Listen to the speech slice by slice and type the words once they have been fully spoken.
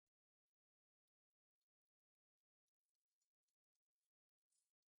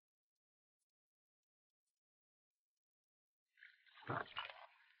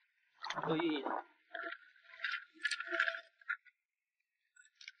有意义。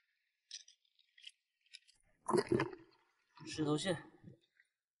石头蟹，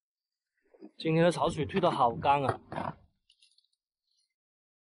今天的潮水退得好干啊！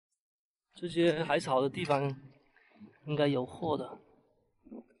这些海草的地方应该有货的。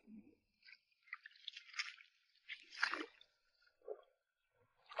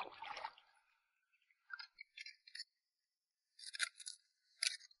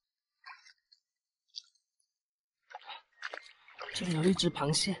这里有一只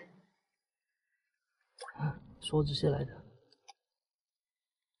螃蟹，梭子蟹来的。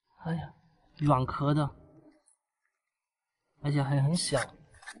哎呀，软壳的，而且还很小。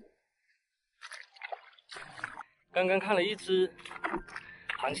刚刚看了一只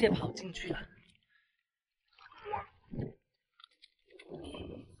螃蟹跑进去了，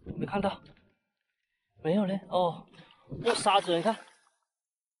没看到？没有嘞。哦，握沙子，你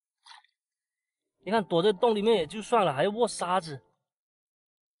看，躲在洞里面也就算了，还要握沙子。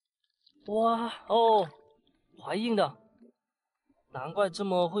哇哦，怀孕的，难怪这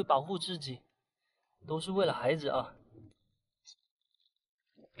么会保护自己，都是为了孩子啊。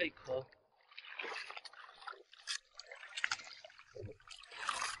贝壳。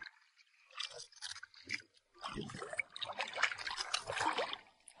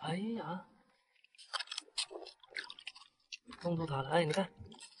哎呀，弄住它了！哎，你看，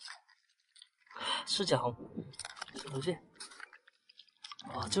赤脚红，石头蟹，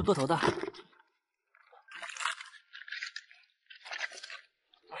哇，这个头大，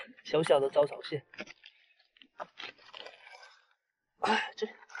小小的招潮蟹，哎，这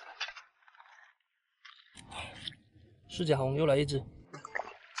赤脚红又来一只，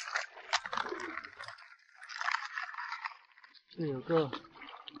这有个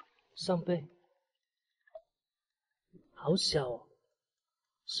上背，好小哦，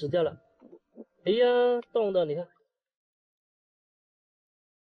死掉了。哎呀，动的，你看，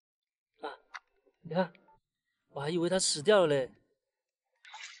啊，你看，我还以为它死掉了嘞。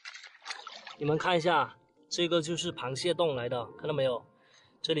你们看一下，这个就是螃蟹洞来的，看到没有？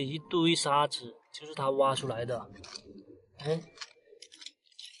这里一堆沙子，就是它挖出来的。哎，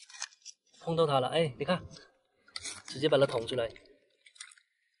碰到它了，哎，你看，直接把它捅出来。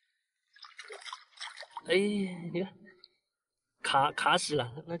哎，你看，卡死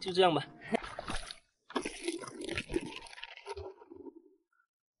了，那就这样吧。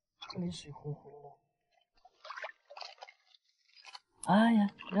这里水红红的。哎呀，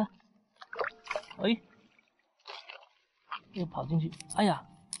你看，哎，又跑进去。哎呀，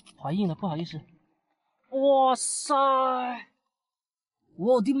怀孕了，不好意思。哇塞！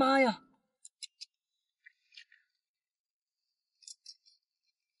我的妈呀！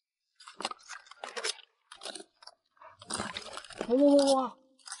哇！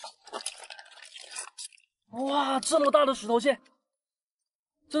哇，这么大的石头蟹，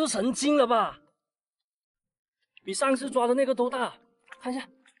这是成精了吧？比上次抓的那个都大，看一下。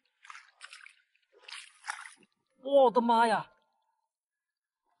我的妈呀！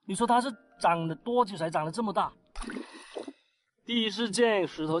你说它是长了多久才长得这么大？第一次见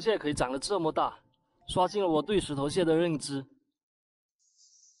石头蟹可以长得这么大，刷新了我对石头蟹的认知。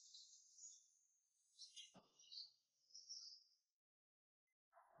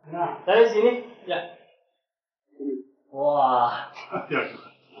Dari sini, ya. Wah.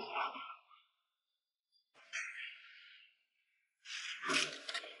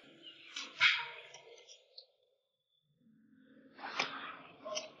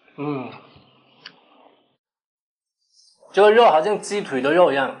嗯，这个肉好像鸡腿的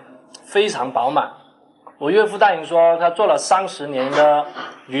肉一样，非常饱满。我岳父大人说，他做了30年的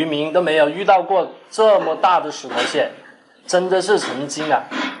渔民都没有遇到过这么大的石头蟹，真的是成精啊！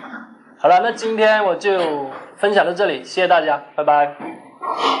好了，那今天我就分享到这里，谢谢大家，拜拜。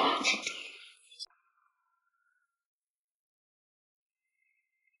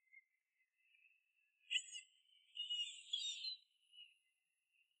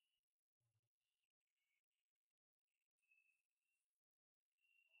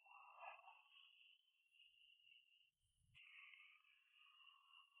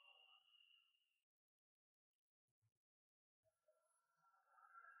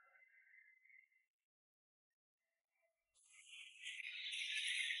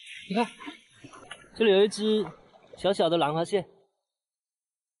你看，这里有一只小小的兰花蟹，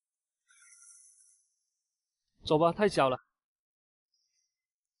走吧，太小了。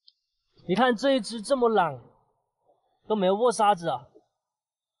你看这一只这么懒，都没有握沙子啊，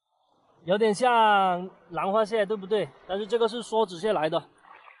有点像兰花蟹，对不对？但是这个是梭子蟹来的，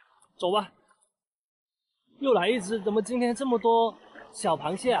走吧。又来一只，怎么今天这么多小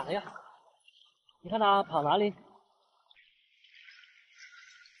螃蟹啊？哎呀！你看它跑哪里？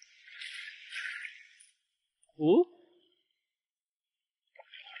哦，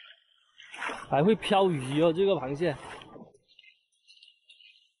还会漂移哦，这个螃蟹。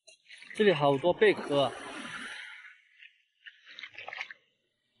这里好多贝壳啊，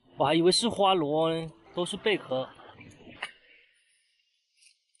我还以为是花螺呢，都是贝壳。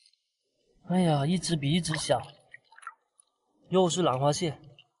哎呀，一只比一只小，又是兰花蟹。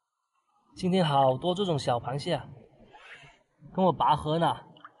今天好多这种小螃蟹啊，跟我拔河呢。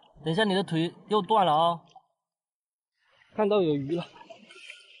等一下你的腿又断了哦。看到有鱼了，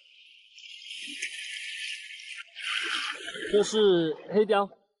这是黑鲷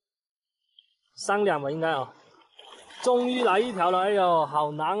，3两吧应该啊。终于来一条了，哎呦，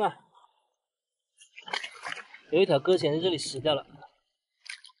好难啊！有一条搁浅在这里死掉了，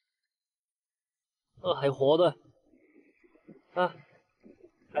还活的啊，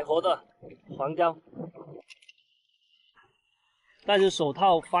还活的黄鲷。戴着手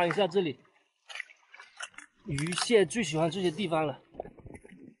套翻一下这里，鱼蟹最喜欢这些地方了。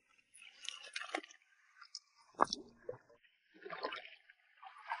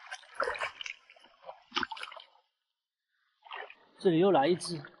这里又来一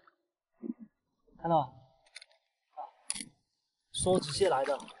只，看到？梭子蟹来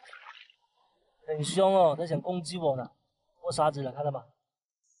的，很凶哦，它想攻击我呢。过沙子了，看到吗？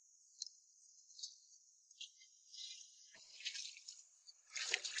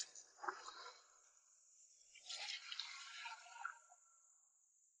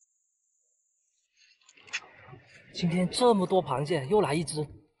今天这么多螃蟹，又来一只，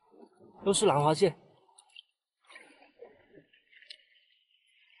又是兰花蟹。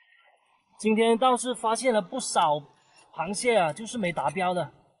今天倒是发现了不少螃蟹啊，就是没达标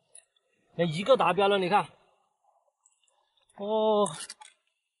的，连一个达标了，你看，哦，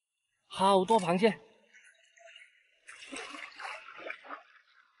好多螃蟹，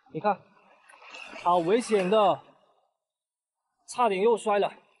你看，好危险的，差点又摔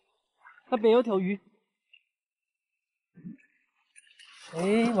了。那边有条鱼，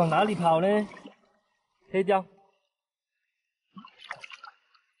哎，往哪里跑呢？黑鲷。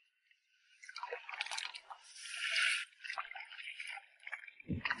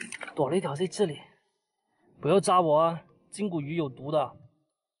躲了一条在这里，不要扎我啊！金骨鱼有毒的，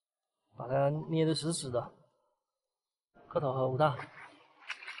把它捏得死死的，个头好大。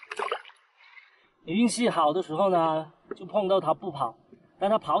你运气好的时候呢，就碰到它不跑，但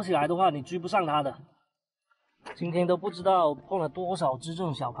它跑起来的话，你追不上它的。今天都不知道碰了多少只这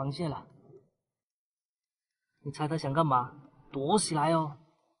种小螃蟹了，你猜它想干嘛？躲起来哦！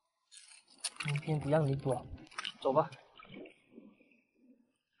偏偏不让你躲，走吧。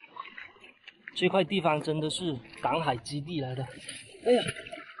这块地方真的是赶海基地来的。哎呀，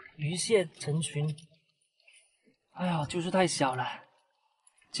鱼蟹成群。哎呀，就是太小了。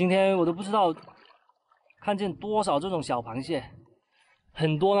今天我都不知道看见多少这种小螃蟹，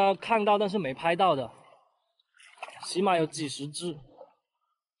很多呢看到但是没拍到的，起码有几十只。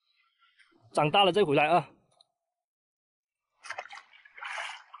长大了再回来啊。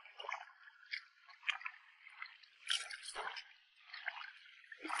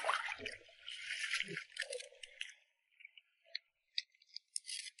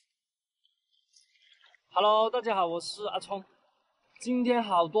Hello， 大家好，我是阿聪。今天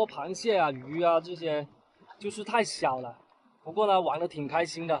好多螃蟹啊、鱼啊这些，就是太小了。不过呢，玩的挺开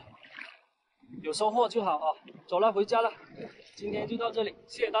心的，有收获就好啊。走了，回家了。今天就到这里，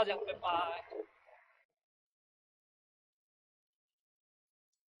谢谢大家，拜拜。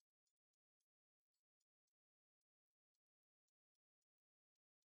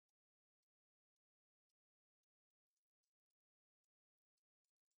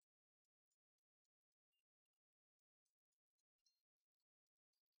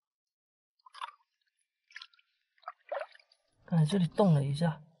刚才这里动了一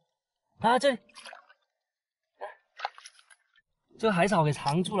下，啊，这里，这个海草给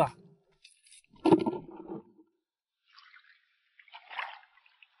藏住了。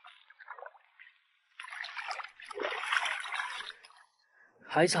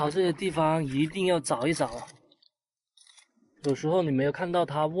海草这些地方一定要找一找，有时候你没有看到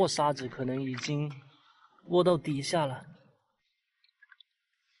它握沙子，可能已经握到底下了。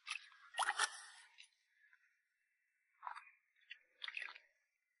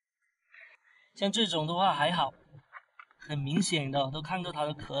像这种的话还好，很明显的都看到它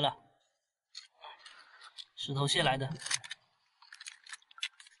的壳了。石头蟹来的，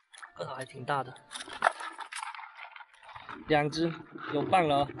个头还挺大的，2只有棒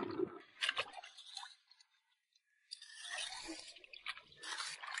了哦。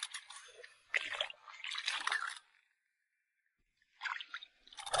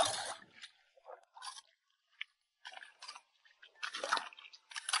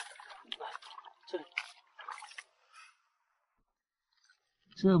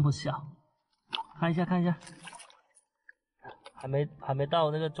这么小，看一下看一下，还没到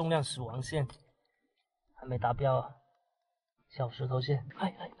那个重量死亡线，还没达标啊。小石头蟹，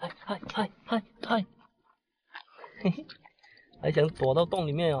嗨，嘿嘿，还想躲到洞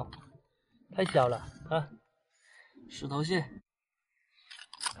里面哦，太小了啊！石头蟹，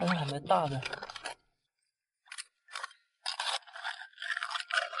看看还没大的。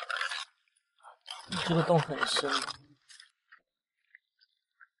这个洞很深。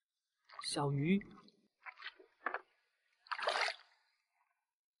小鱼，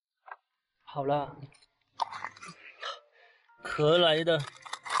好了，壳来的，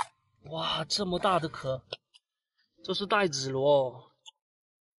哇，这么大的壳，这是带子螺，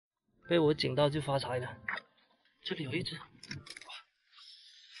被我捡到就发财了。这里有一只，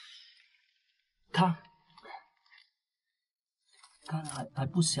看还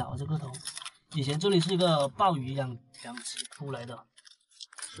不小，这个头。以前这里是一个鲍鱼养殖出来的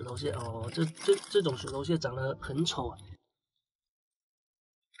石头蟹哦，这种石头蟹长得很丑啊。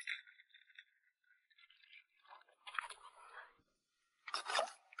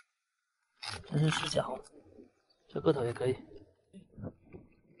这是四角，这个头也可以。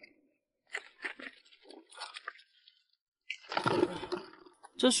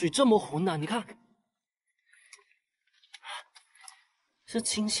这水这么浑啊，你看，是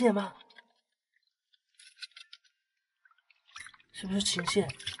青蟹吗？是不是青蟹？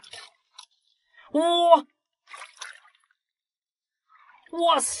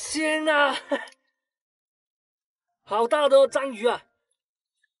哇鲜啊！好大的章鱼啊！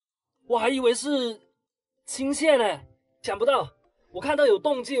我还以为是青蟹呢，想不到我看到有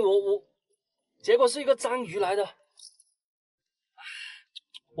动静，结果是一个章鱼来的。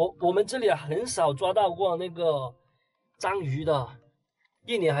我们这里啊很少抓到过那个章鱼的，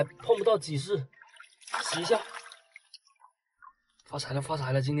一年还碰不到几次。洗一下，发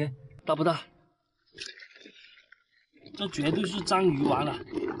财了！今天大不大？这绝对是章鱼王了，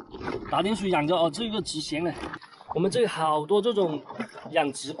打点水养着哦。这个纸钳呢，我们这里好多这种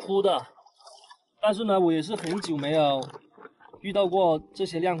养殖窟的，但是呢，我也是很久没有遇到过这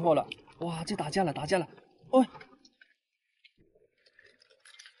些靓货了。哇，这打架了！喂，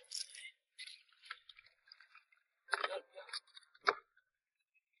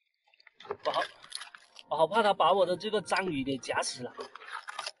我好怕他把我的这个章鱼给夹死了。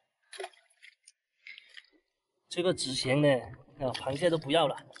这个纸钳呢，螃蟹都不要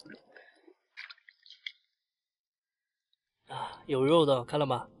了。啊，有肉的，看到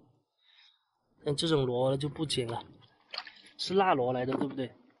吗？像这种螺就不捡了，是蜡螺来的，对不对？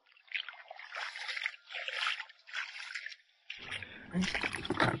哎，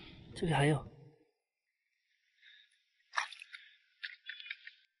这里还有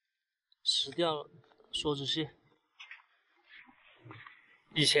死掉了梭子蟹。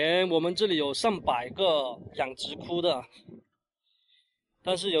以前我们这里有上百个养殖窟的，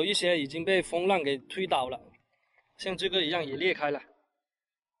但是有一些已经被风浪给推倒了，像这个一样也裂开了。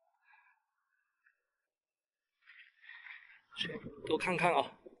都看看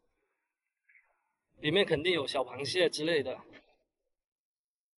啊，里面肯定有小螃蟹之类的，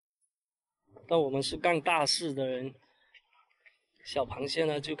但我们是干大事的人，小螃蟹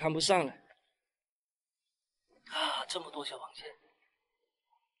呢就看不上了。啊，这么多小螃蟹！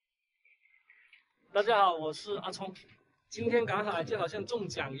大家好，我是阿聪。今天赶海就好像中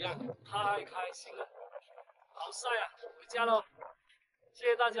奖一样，太开心了，好晒啊！回家喽，谢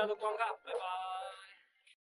谢大家的观看，拜拜。